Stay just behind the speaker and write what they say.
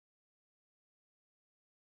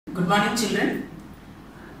Good morning children.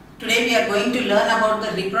 Today we are going to learn about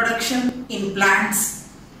the reproduction in plants.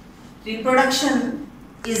 Reproduction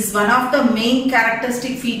is one of the main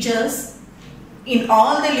characteristic features in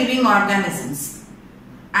all the living organisms,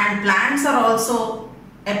 and plants are also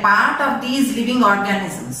a part of these living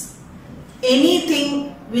organisms. Anything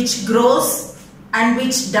which grows and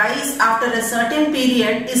which dies after a certain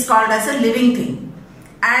period is called as a living thing,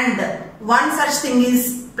 and one such thing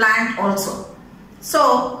is plant also.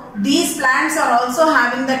 So these plants are also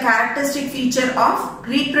having the characteristic feature of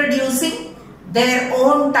reproducing their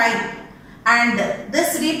own type, and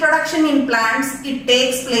this reproduction in plants, it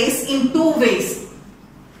takes place in two ways.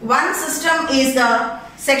 One system is the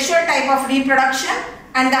sexual type of reproduction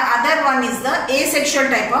and the other one is the asexual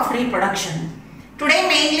type of reproduction. Today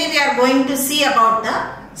mainly we are going to see about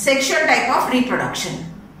the sexual type of reproduction.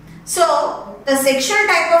 So the sexual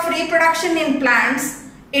type of reproduction in plants,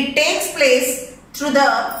 it takes place through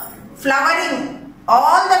the flowering.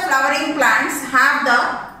 All the flowering plants have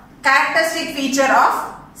the characteristic feature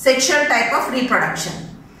of sexual type of reproduction.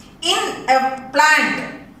 In a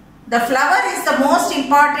plant, the flower is the most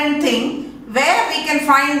important thing where we can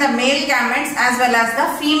find the male gametes as well as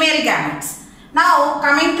the female gametes. Now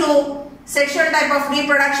coming to sexual type of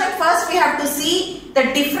reproduction, first we have to see the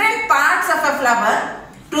different parts of a flower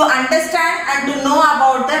to understand and to know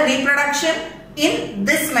about the reproduction in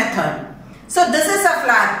this method. So this is a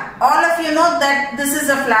flower. All of you know that this is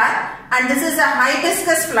a flower and this is a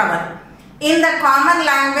hibiscus flower. In the common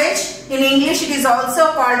language, in English, it is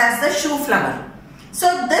also called as the shoe flower.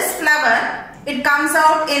 So this flower, it comes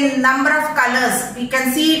out in number of colors. We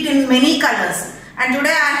can see it in many colors. And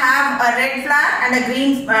today I have a red flower and a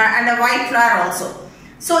green and a white flower also.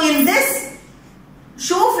 So in this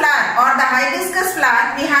shoe flower or the hibiscus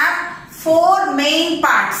flower, we have four main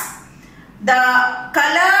parts. The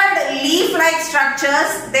colored leaf-like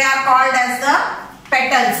structures, they are called as the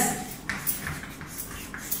petals.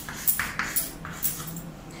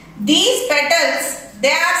 These petals, they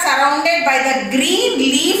are surrounded by the green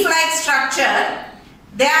leaf-like structure.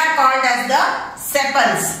 They are called as the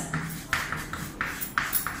sepals.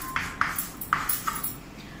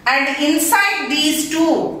 And inside these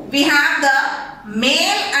two, we have the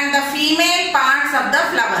male and the female parts of the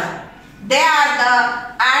flower. They are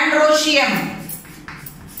the androecium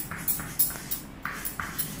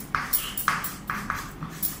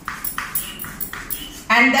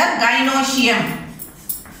and the gynoecium.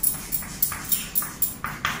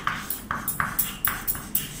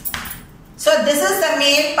 So this is the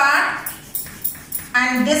male part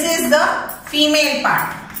and this is the female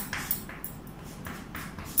part.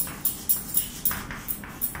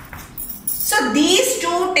 So these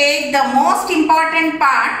two take the most important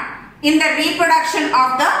part in the reproduction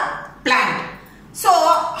of the plant. So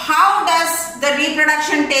how does the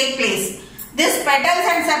reproduction take place? These petals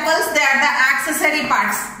and sepals, they are the accessory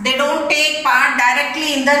parts. They don't take part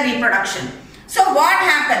directly in the reproduction. So what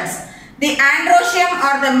happens? The androecium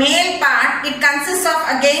or the male part, it consists of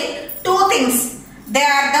again two things. They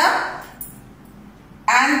are the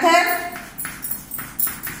anther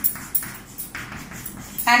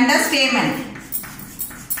and the stamen.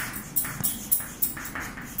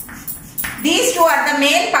 These two are the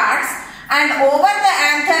male parts, and over the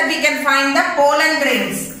anther we can find the pollen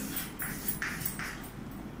grains.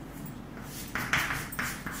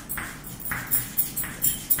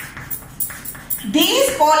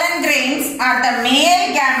 These pollen grains are the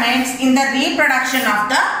male gametes in the reproduction of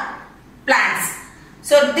the plants.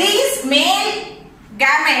 So these male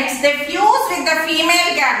gametes, they fuse with the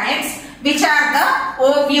female gametes, which are the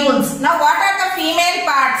ovules. Now what are the female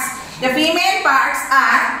parts? The female parts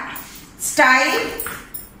are style,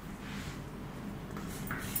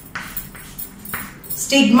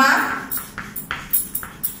 stigma,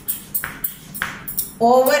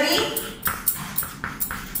 ovary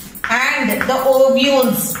and the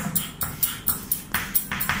ovules.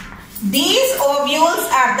 These ovules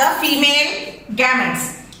are the female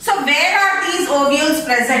gametes. So where are these ovules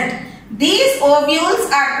present? These ovules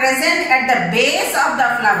are present at the base of the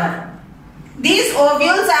flower. These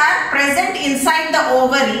ovules are present inside the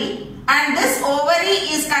ovary, and this ovary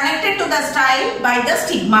is connected to the style by the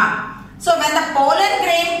stigma. So when the pollen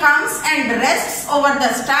grain comes and rests over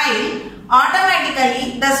the style,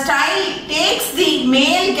 automatically the style takes the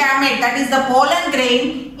male gamete, that is the pollen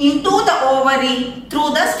grain, into the ovary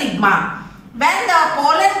through the stigma. When the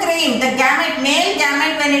pollen grain, the gamete, male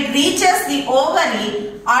gamete, when it reaches the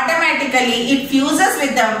ovary, automatically it fuses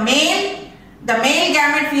with the male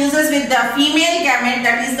gamete fuses with the female gamete,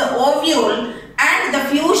 that is the ovule, and the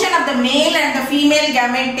fusion of the male and the female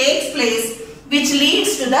gamete takes place, which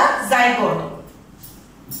leads to the zygote.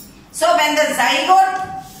 So when the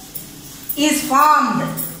zygote is formed,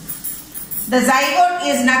 the zygote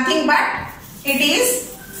is nothing but it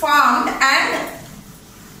is formed and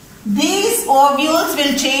these ovules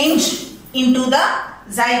will change into the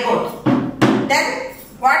zygote. Then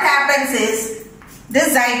what happens is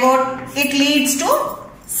this zygote, it leads to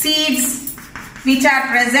seeds which are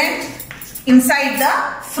present inside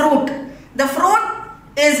the fruit. The fruit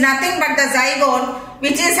is nothing but the zygote,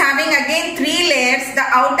 which is having again three layers, the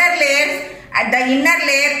outer layer, the inner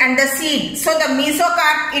layer and the seed. So the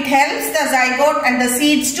mesocarp, it helps the zygote and the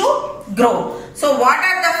seeds to grow. So what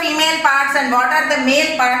are the female parts and what are the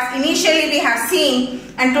male parts? Initially we have seen,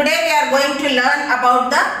 and today we are going to learn about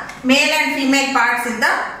the male and female parts in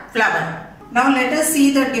the flower. Now let us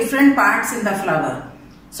see the different parts in the flower.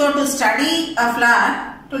 So to study a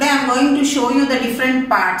flower, today I am going to show you the different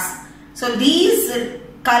parts. So these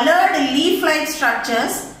colored leaf-like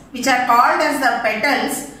structures, which are called as the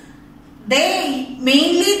petals, they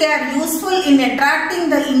are useful in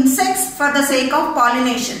attracting the insects for the sake of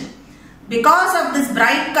pollination. Because of this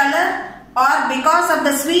bright color or because of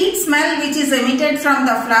the sweet smell which is emitted from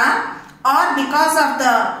the flower or because of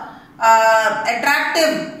the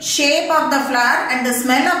attractive shape of the flower and the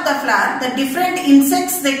smell of the flower, the different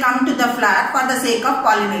insects, they come to the flower for the sake of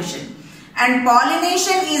pollination. And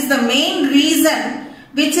pollination is the main reason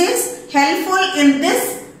which is helpful in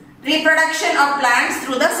this reproduction of plants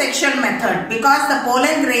through the sexual method, because the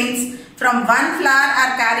pollen grains from one flower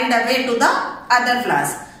are carried away to the other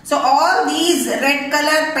flowers. So all these red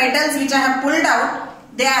color petals which I have pulled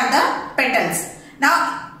out, they are the petals.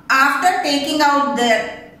 Now after taking out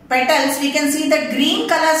the petals, we can see the green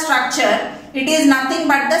color structure. It is nothing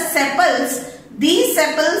but the sepals. These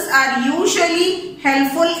sepals are usually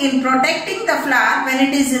helpful in protecting the flower when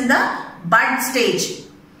it is in the bud stage.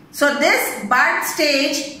 So this bud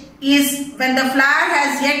stage is when the flower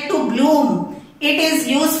has yet to bloom. It is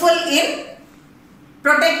useful in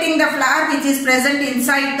protecting the flower which is present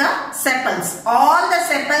inside the sepals. All the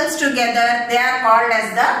sepals together, they are called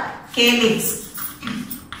as the calyx.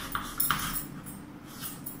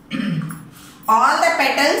 All the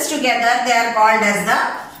petals together, they are called as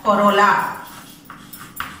the corolla.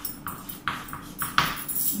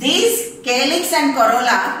 These calyx and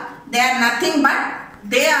corolla, they are nothing but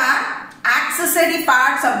they are accessory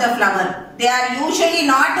parts of the flower. They are usually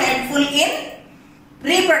not helpful in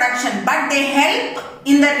reproduction, but they help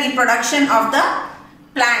in the reproduction of the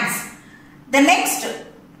plants. The next,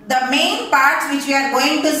 the main parts which we are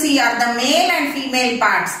going to see are the male and female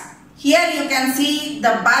parts. Here you can see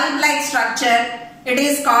the bulb-like structure. It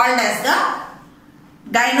is called as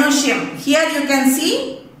the gynoecium. Here you can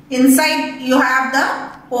see inside you have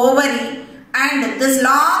the ovary, and this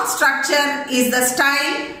long structure is the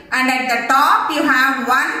style, and at the top you have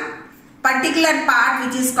one particular part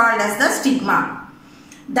which is called as the stigma.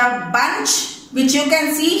 The bunch which you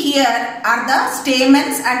can see here are the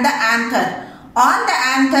stamens and the anther. On the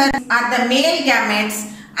anther are the male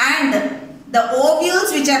gametes, and the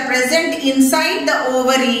ovules which are present inside the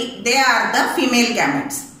ovary, they are the female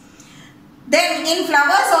gametes. Then in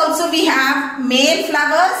flowers also we have male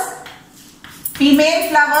flowers, female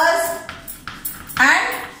flowers and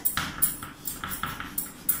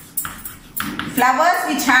flowers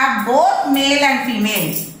which have both male and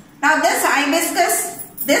females. Now this hibiscus,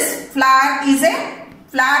 this flower is a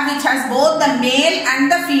flower which has both the male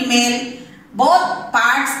and the female, both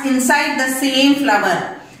parts inside the same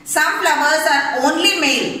flower. Some flowers are only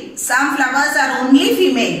male, some flowers are only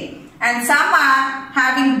female, and some are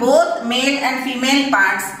having both male and female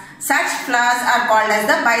parts. Such flowers are called as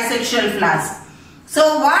the bisexual flowers.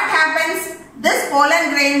 So what happens? This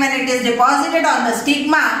pollen grain, when it is deposited on the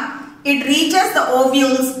stigma, it reaches the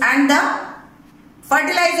ovules and the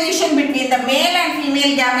fertilization between the male and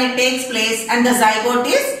female gamete takes place and the zygote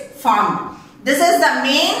is formed. This is the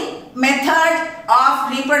main method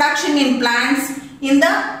of reproduction in plants in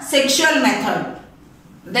the sexual method.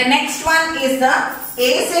 The next one is the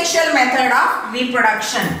asexual method of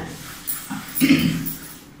reproduction.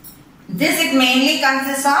 This it mainly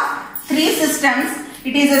consists of three systems.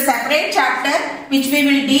 It is a separate chapter which we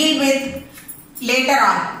will deal with later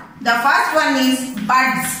on. The first one is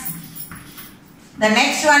buds. The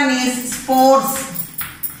next one is spores.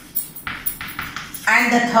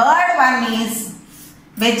 And the third one is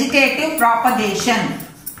vegetative propagation.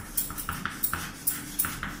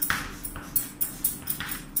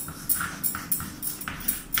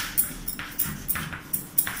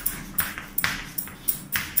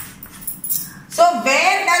 So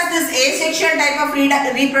where does this asexual type of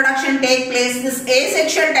reproduction take place? This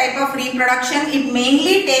asexual type of reproduction, it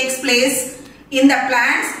mainly takes place in the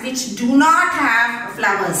plants which do not have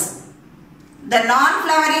flowers. The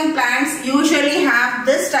non-flowering plants usually have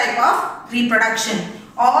this type of reproduction.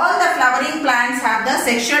 All the flowering plants have the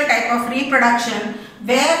sexual type of reproduction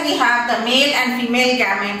where we have the male and female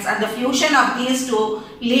gametes, and the fusion of these two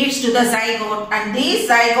leads to the zygote, and this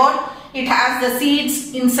zygote, it has the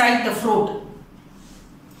seeds inside the fruit.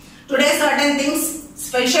 Today certain things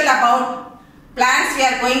special about plants we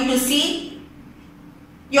are going to see.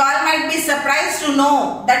 You all might be surprised to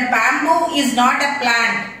know that bamboo is not a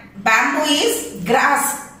plant. Bamboo is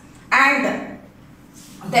grass. And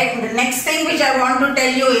then the next thing which I want to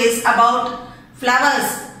tell you is about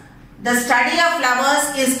flowers. The study of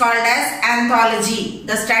flowers is called as anthology.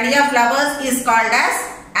 The study of flowers is called as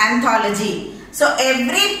anthology. So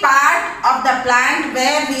every part of the plant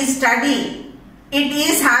where we study, it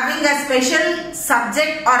is having a special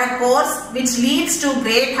subject or a course which leads to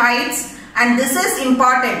great heights, and this is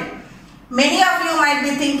important. Many of you might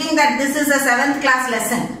be thinking that this is a 7th class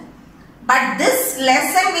lesson. But this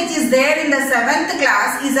lesson which is there in the 7th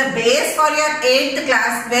class is a base for your 8th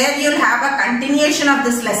class where you will have a continuation of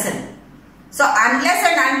this lesson. So unless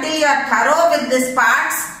and until you are thorough with these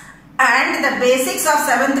parts and the basics of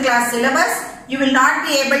 7th class syllabus, you will not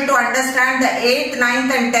be able to understand the 8th,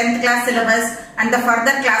 9th and 10th class syllabus and the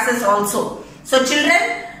further classes also. So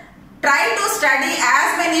children, try to study as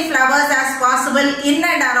many flowers as possible in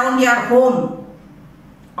and around your home.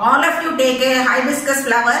 All of you take a hibiscus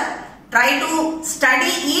flower. Try to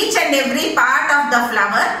study each and every part of the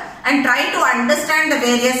flower and try to understand the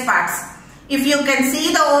various parts. If you can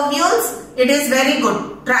see the ovules, it is very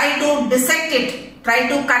good. Try to dissect it. Try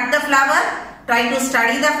to cut the flower. Try to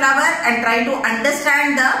study the flower and try to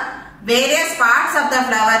understand the various parts of the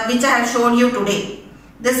flower which I have shown you today.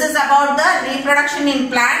 This is about the reproduction in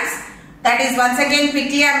plants. That is, once again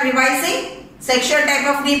quickly I am revising. Sexual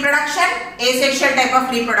type of reproduction, asexual type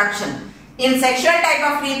of reproduction. In sexual type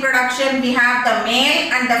of reproduction, we have the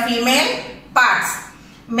male and the female parts.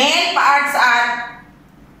 Male parts are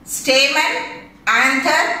stamen,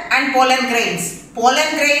 anther and pollen grains. Pollen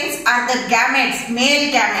grains are the gametes,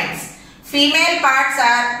 male gametes. Female parts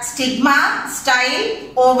are stigma,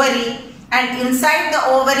 style, ovary, and inside the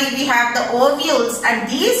ovary we have the ovules, and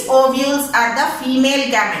these ovules are the female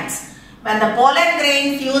gametes. When the pollen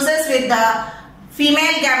grain fuses with the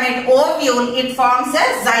female gamete ovule, it forms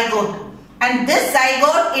a zygote. And this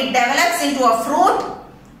zygote, it develops into a fruit,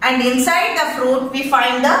 and inside the fruit we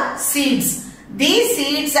find the seeds. These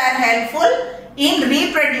seeds are helpful in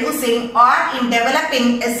reproducing or in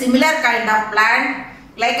developing a similar kind of plant.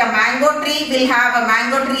 Like a mango tree will have a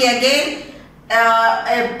mango tree again.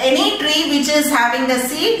 Any tree which is having the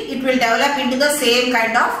seed, it will develop into the same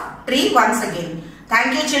kind of tree once again.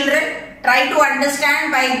 Thank you children. Try to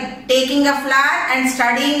understand by taking a flower and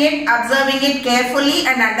studying it, observing it carefully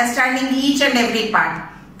and understanding each and every part.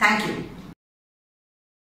 Thank you.